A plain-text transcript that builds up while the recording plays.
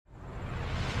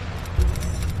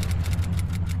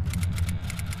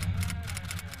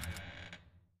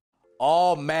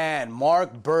Oh man,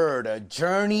 Mark Bird, A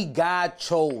Journey God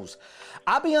Chose.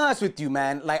 I'll be honest with you,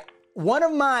 man. Like, one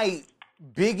of my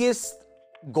biggest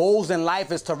goals in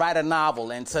life is to write a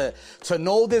novel, and to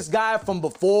know this guy from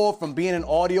before, from being an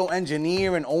audio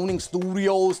engineer and owning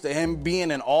studios to him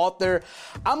being an author.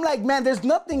 I'm like, man, there's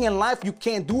nothing in life you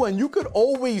can't do, and you could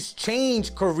always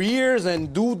change careers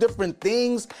and do different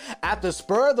things at the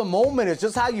spur of the moment. It's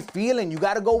just how you feel, and you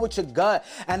got to go with your gut.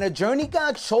 And A Journey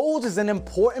God Chose is an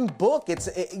important book.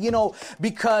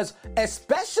 Because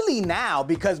especially now,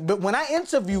 but when I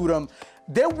interviewed him,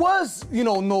 there was,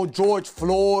 no George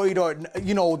Floyd or,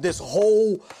 this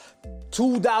whole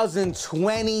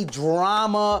 2020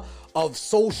 drama of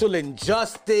social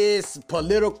injustice,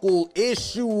 political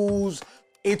issues.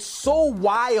 It's so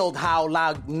wild how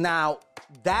now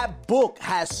that book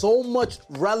has so much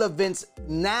relevance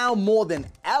now more than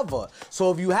ever. So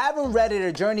if you haven't read it,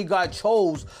 A Journey God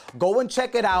Chose, go and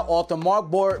check it out. Author Mark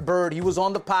Bird, he was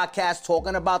on the podcast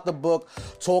talking about the book,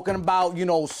 talking about,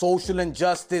 social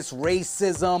injustice,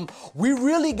 racism. We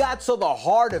really got to the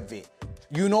heart of it.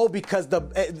 Because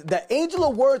the Angel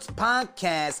of Words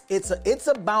podcast, it's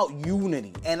about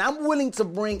unity. And I'm willing to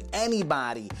bring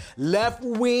anybody, left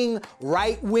wing,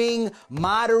 right wing,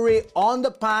 moderate, on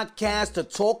the podcast to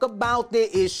talk about their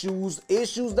issues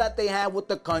that they have with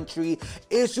the country,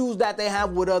 issues that they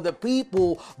have with other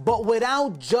people, but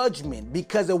without judgment.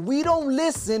 Because if we don't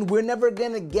listen, we're never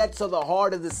going to get to the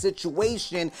heart of the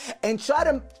situation and try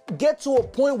to get to a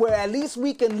point where at least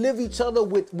we can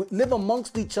live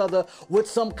amongst each other with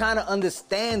some kind of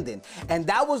understanding. And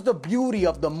that was the beauty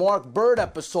of the Mark Bird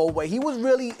episode, where he was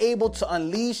really able to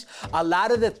unleash a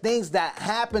lot of the things that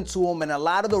happened to him and a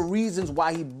lot of the reasons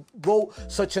why he wrote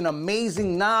such an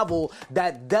amazing novel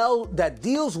that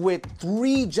deals with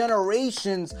 3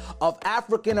 generations of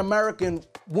African American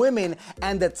women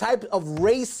and the type of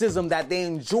racism that they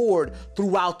endured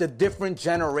throughout the different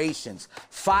generations.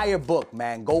 Fire book,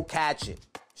 man. Go catch it.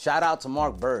 Shout out to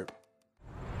Mark Bird.